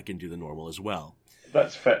go back and do the normal as well.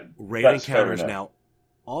 That's fair. Raid encounters now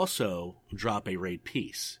also drop a raid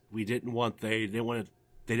piece. They didn't want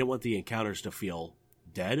the encounters to feel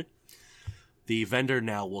dead. The vendor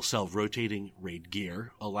now will sell rotating raid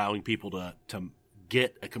gear, allowing people to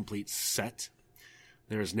get a complete set.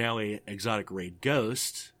 There is now a exotic raid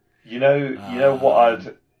ghost. You know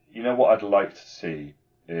what I'd like to see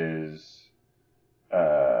is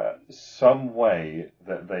some way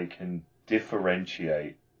that they can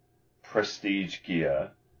differentiate Prestige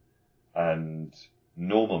gear and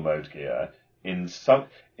normal mode gear in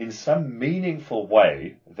some meaningful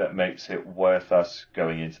way that makes it worth us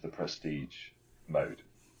going into the Prestige mode.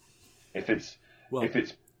 If it's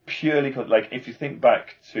purely like, if you think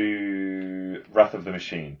back to Wrath of the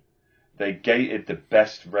Machine, they gated the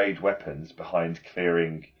best raid weapons behind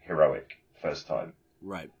clearing Heroic first time.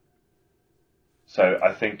 Right. So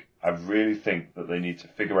I really think that they need to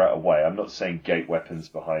figure out a way. I'm not saying gate weapons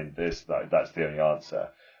behind this, that's the only answer,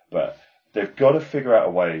 but they've got to figure out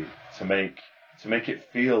a way to make it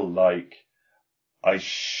feel like I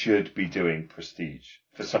should be doing Prestige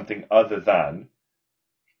for something other than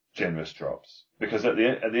generous drops. Because at the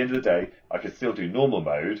end of the day, I could still do normal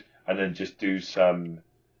mode and then just do some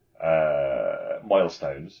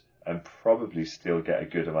milestones and probably still get a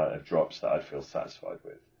good amount of drops that I'd feel satisfied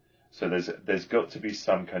with. So there's got to be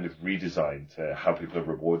some kind of redesign to how people are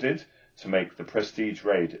rewarded to make the Prestige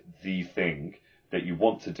raid the thing that you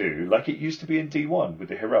want to do, like it used to be in D1 with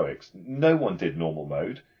the Heroics. No one did normal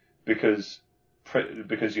mode because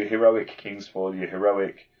your Heroic Kingsfall, your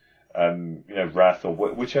Heroic Wrath, or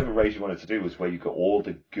whichever raid you wanted to do was where you got all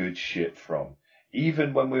the good shit from.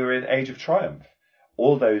 Even when we were in Age of Triumph,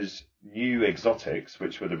 all those new exotics,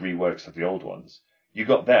 which were the reworks of the old ones, you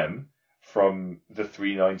got them from the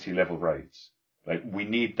 390 level raids. Like, we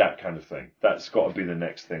need that kind of thing. That's got to be the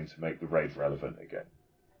next thing to make the raid relevant again.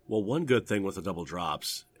 Well, one good thing with the double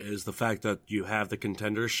drops is the fact that you have the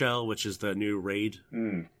Contender Shell, which is the new raid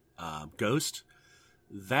ghost.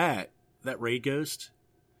 That raid ghost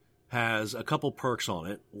has a couple perks on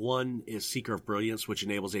it. One is Seeker of Brilliance, which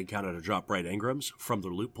enables the encounter to drop bright engrams from the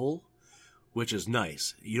loot pool, which is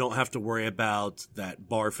nice. You don't have to worry about that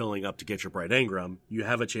bar filling up to get your bright engram. You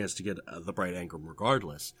have a chance to get the bright engram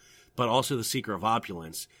regardless. But also the Seeker of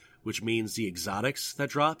Opulence, which means the exotics that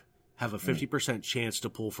drop have a 50% chance to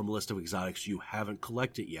pull from a list of exotics you haven't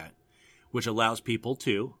collected yet, which allows people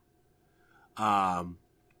to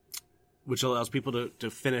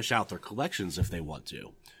finish out their collections if they want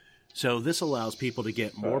to. So this allows people to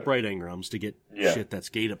get more bright engrams, to get shit that's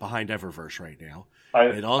gated behind Eververse right now.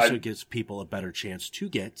 It also gives people a better chance to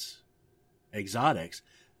get exotics.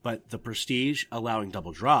 But the Prestige allowing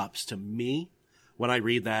double drops, to me, when I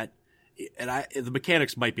read that, and the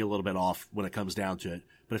mechanics might be a little bit off when it comes down to it,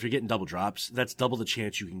 but if you're getting double drops, that's double the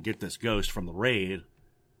chance you can get this ghost from the raid,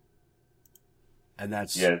 and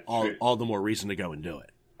that's all the more reason to go and do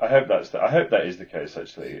it. I hope that is the case,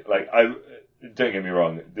 actually. Like, don't get me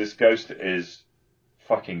wrong, this ghost is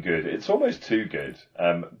fucking good. It's almost too good.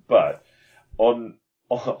 But on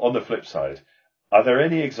the flip side, are there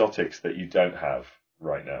any exotics that you don't have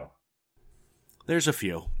right now? There's a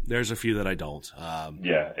few. There's a few that I don't.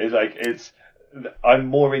 I'm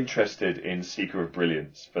more interested in Seeker of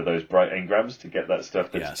Brilliance for those bright engrams to get that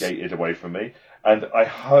stuff that's gated away from me. And I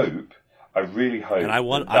really hope. And I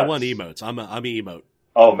want emotes. I'm emote.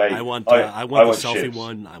 Oh, mate. I want the selfie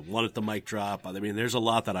one. I wanted the mic drop. I mean, there's a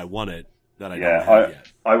lot that I wanted. that I don't have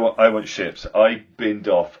yet. I want ships. I binned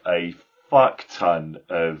off a fuck ton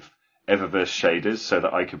of Eververse shaders so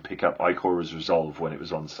that I could pick up Ikora's Resolve when it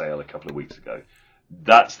was on sale a couple of weeks ago.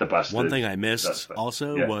 That's the bastard. One thing I missed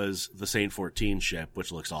was the Saint 14 ship,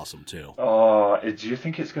 which looks awesome too. Oh, do you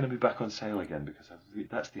think it's going to be back on sale again? Because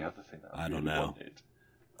that's the other thing that I really wanted.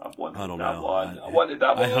 I wanted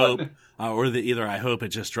that one. I hope it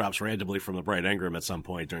just drops randomly from the Bright Engram at some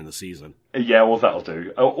point during the season. Yeah, well, that'll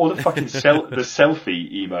do. Or the fucking the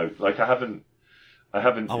selfie emote. Like I haven't. I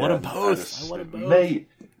want them both.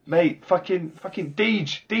 Mate, fucking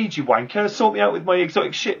Deej, you wanker, sort me out with my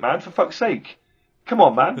exotic shit, man. For fuck's sake, come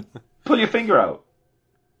on, man, pull your finger out.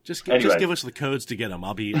 Just give us the codes to get them.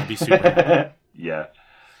 I'll be super. Yeah.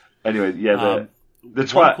 Anyway, yeah. The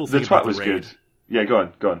twat was good. Yeah,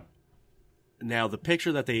 go on. Now, the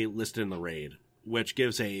picture that they listed in the raid, which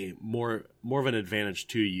gives a more of an advantage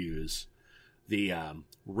to use the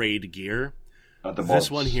raid gear.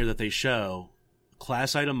 This one here that they show,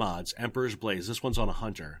 class item mods, Emperor's Blaze. This one's on a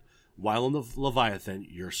hunter. While on the Leviathan,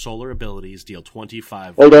 your solar abilities deal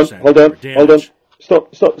 25% Hold on.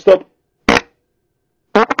 Stop.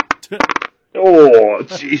 Oh,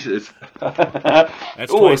 Jesus.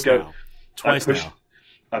 That's twice now.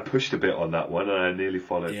 I pushed a bit on that one, and I nearly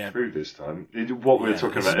followed through this time. What we were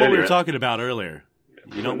talking about earlier. What we were talking about earlier.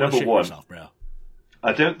 You don't want to shit yourself, bro.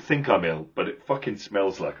 I don't think I'm ill, but it fucking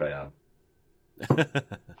smells like I am.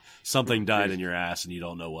 Something died in your ass, and you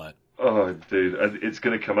don't know what. Oh, dude, and it's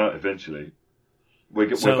going to come out eventually. We're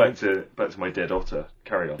back to my dead otter.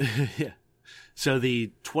 Carry on. Yeah. So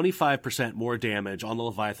the 25% more damage on the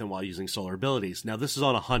Leviathan while using solar abilities. Now, this is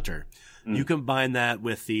on a hunter. You combine that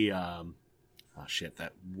with the...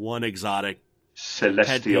 that one exotic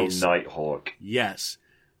Celestial Nighthawk. Yes.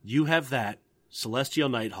 You have that Celestial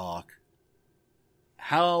Nighthawk.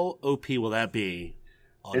 How OP will that be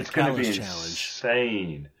on it's the Catalyst be challenge?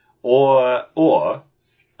 Insane. Or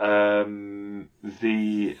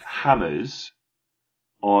the hammers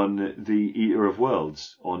on the Eater of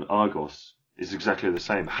Worlds on Argos is exactly the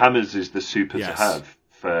same. Hammers is the super to have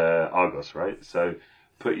for Argos, right? So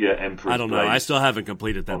put your Emperor's I don't know. I still haven't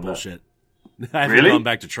completed that bullshit. I haven't really? gone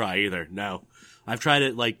back to try either. No. I've tried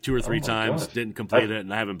it like 2 or 3 times, didn't complete it,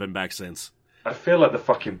 and I haven't been back since. I feel like the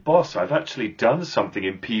fucking boss. I've actually done something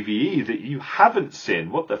in PvE that you haven't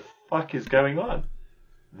seen. What the fuck is going on?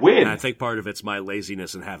 Win! And I think part of it's my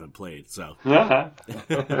laziness and haven't played, so.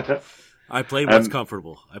 I play what's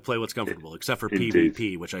comfortable. I play what's comfortable, except for Indeed.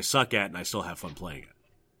 PvP, which I suck at, and I still have fun playing it.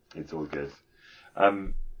 It's all good.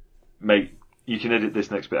 Mate, you can edit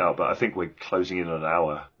this next bit out, but I think we're closing in on an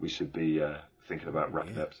hour. We should be thinking about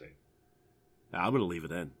wrapping up soon. I'm going to leave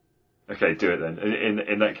it in. Okay, do it then.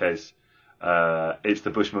 In that case, it's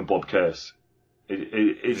the Bushman Bob curse.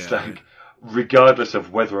 It's like, regardless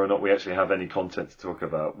of whether or not we actually have any content to talk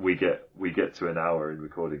about, we get to an hour in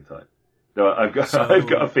recording time. No, I've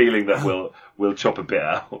got a feeling that we'll chop a bit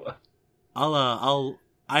out.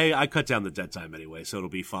 I cut down the dead time anyway, so it'll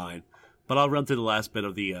be fine. But I'll run through the last bit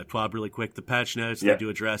of the TWAB really quick. The patch notes, they do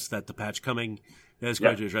address that the patch coming is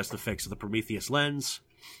going to address the fix of the Prometheus lens.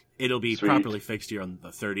 It'll be properly fixed here on the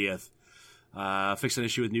 30th. Fix an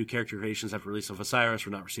issue with new character creations after release of Osiris.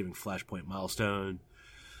 We're not receiving Flashpoint milestone.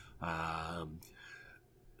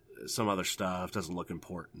 Some other stuff doesn't look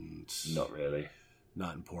important. Not really.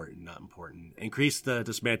 Not important. Increase the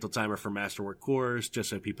dismantle timer for Masterwork cores, just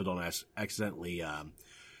so people don't accidentally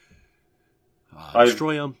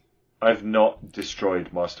destroy them. I've not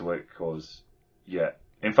destroyed Masterwork cores yet.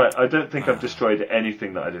 In fact, I don't think I've destroyed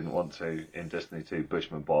anything that I didn't want to in Destiny 2.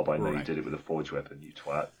 Bushman Bob, I know you did it with a forge weapon, you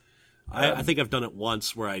twat. I think I've done it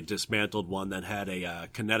once where I dismantled one that had a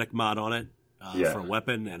kinetic mod on it for a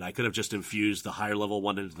weapon, and I could have just infused the higher level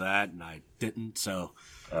one into that, and I didn't, so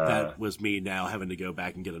that was me now having to go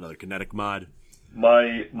back and get another kinetic mod.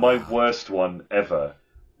 My worst one ever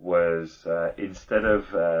was instead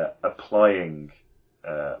of applying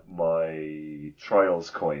my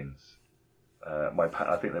Trials coins,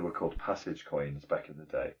 I think they were called Passage coins back in the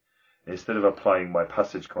day, instead of applying my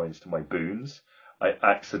Passage coins to my boons, I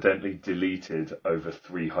accidentally deleted over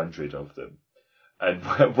 300 of them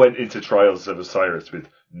and went into Trials of Osiris with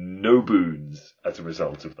no boons as a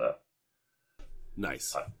result of that.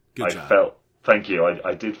 Nice. Good job. Thank you.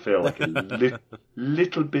 I did feel like a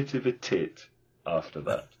little bit of a tit after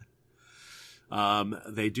that.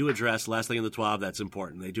 They do address, last thing in the TWAB that's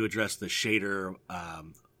important, they do address the shader,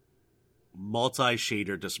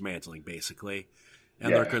 multi-shader dismantling, basically.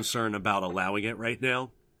 And they're concerned about allowing it right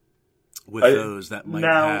now with those that might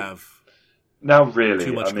have now really,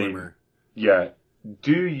 too much glimmer. Yeah,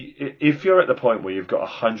 if you're at the point where you've got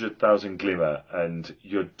 100,000 glimmer and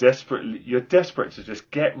you're desperate to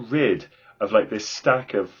just get rid of like this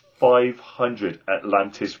stack of 500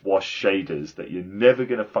 Atlantis wash shaders that you're never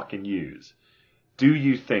going to fucking use, do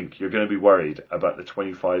you think you're going to be worried about the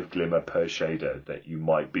 25 glimmer per shader that you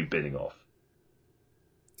might be bidding off?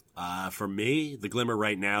 For me, the glimmer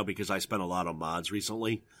right now, because I spent a lot on mods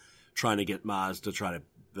recently, trying to get mods to try to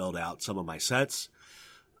build out some of my sets.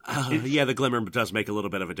 Yeah, the glimmer does make a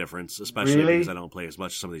little bit of a difference, especially because I don't play as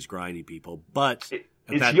much as some of these grindy people. But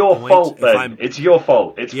it's your fault, then. It's your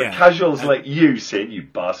fault. It's for casuals like you, Sin, you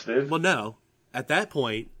bastard. Well, no. At that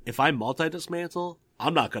point, if I multi-dismantle,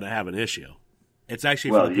 I'm not going to have an issue. It's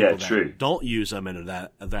actually for the people that don't use them and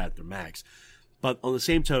that their max. But on the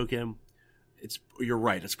same token, you're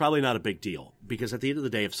right. It's probably not a big deal because at the end of the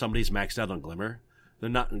day, if somebody's maxed out on Glimmer, they're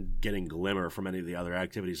not getting Glimmer from any of the other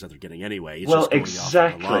activities that they're getting anyway. It's just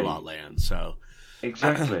going off of La La Land. So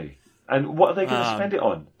exactly. And what are they going to spend it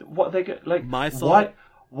on? What are they like? My thought.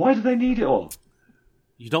 Why do they need it all?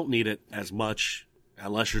 You don't need it as much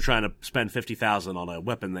unless you're trying to spend 50,000 on a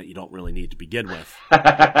weapon that you don't really need to begin with.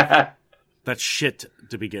 That's shit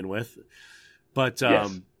to begin with. But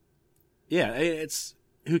yeah, it's.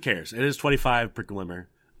 Who cares? It is 25 per Glimmer.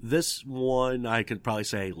 This one, I could probably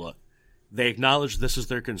say, look, they acknowledge this is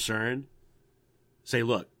their concern. Say,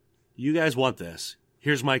 look, you guys want this.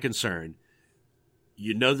 Here's my concern.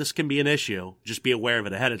 You know this can be an issue. Just be aware of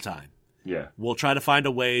it ahead of time. Yeah. We'll try to find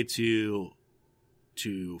a way to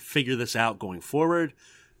figure this out going forward,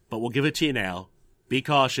 but we'll give it to you now. Be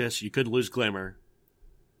cautious. You could lose Glimmer.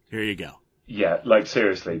 Here you go. Yeah, like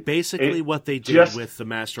seriously. Basically what they did with the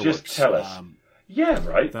Masterworks. Just tell us. Yeah,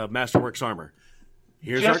 right. The Masterworks armor.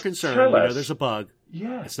 Here's our concern. We know there's a bug.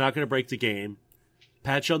 Yeah. It's not going to break the game.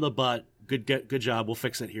 Pat you on the butt. Good job. We'll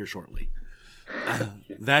fix it here shortly.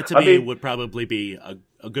 That to me would probably be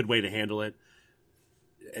a good way to handle it.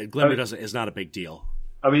 Glimmer is not a big deal.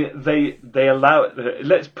 I mean, they allow.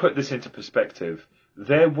 Let's put this into perspective.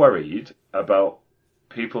 They're worried about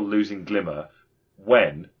people losing Glimmer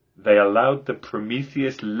when they allowed the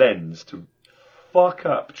Prometheus lens to fuck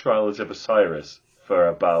up Trials of Osiris for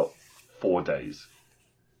about 4 days.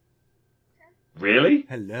 Really?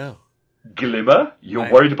 Hello. Glimmer?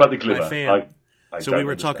 You're worried about the Glimmer? My fam. So we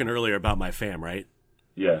were talking earlier about my fam, right?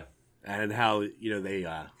 Yeah. And how, they,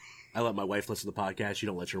 I let my wife listen to the podcast. You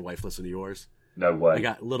don't let your wife listen to yours. No way. I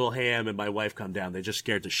got Little Ham and my wife come down. They just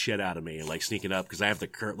scared the shit out of me and like sneaking up because I have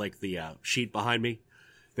the sheet behind me.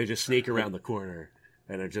 They just sneak around the corner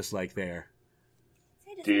and are just like there.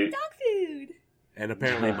 Say to dog food. And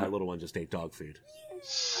apparently my little one just ate dog food.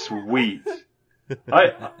 Sweet.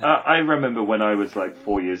 I remember when I was like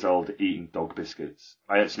 4 years old eating dog biscuits.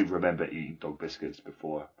 I actually remember eating dog biscuits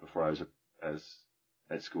before I was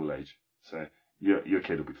at school age. So your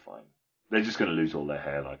kid will be fine. They're just going to lose all their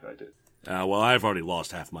hair like I did. Well, I've already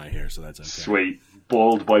lost half my hair, so that's okay. Sweet.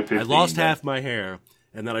 Bald by 15. I lost half my hair,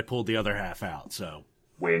 and then I pulled the other half out, so.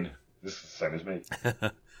 Win. This is the same as me.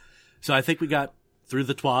 So I think we got through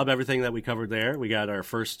the TWAB, everything that we covered there. We got our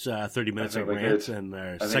first 30 minutes of rant and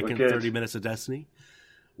our second 30 minutes of Destiny.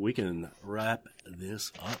 We can wrap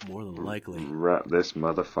this up more than likely. Wrap this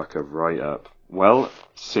motherfucker right up. Well,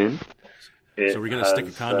 Sin. So we're going to stick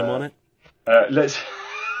a condom on it?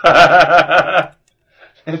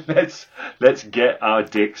 Let's get our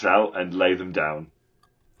dicks out and lay them down.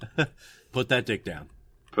 Put that dick down.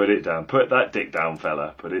 Put it down. Put that dick down,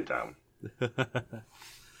 fella. Put it down.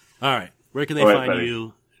 All right. Where can they find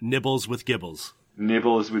you? Nibbles with Gibbles.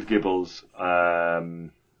 Nibbles with Gibbles.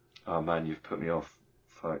 Oh man, you've put me off.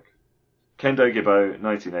 Fuck. Kendo Gibbo,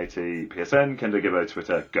 1980 PSN. Kendo Gibbo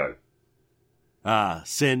Twitter. Go.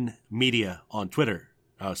 Sin Media on Twitter.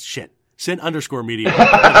 Oh shit. Sin_media.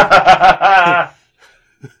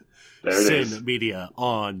 There it is. Sin Media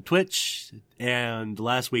on Twitch. And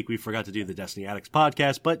last week we forgot to do the Destiny Addicts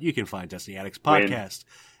podcast, but you can find Destiny Addicts podcast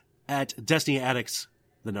at Destiny Addicts,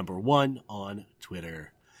 the number 1 on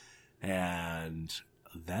Twitter. And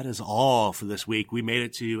that is all for this week. We made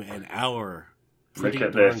it to an hour. Pretty Look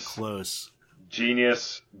at darn this. Close.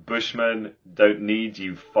 Genius, Bushman, don't need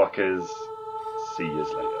you fuckers. See yous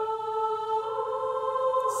later.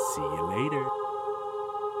 See you later.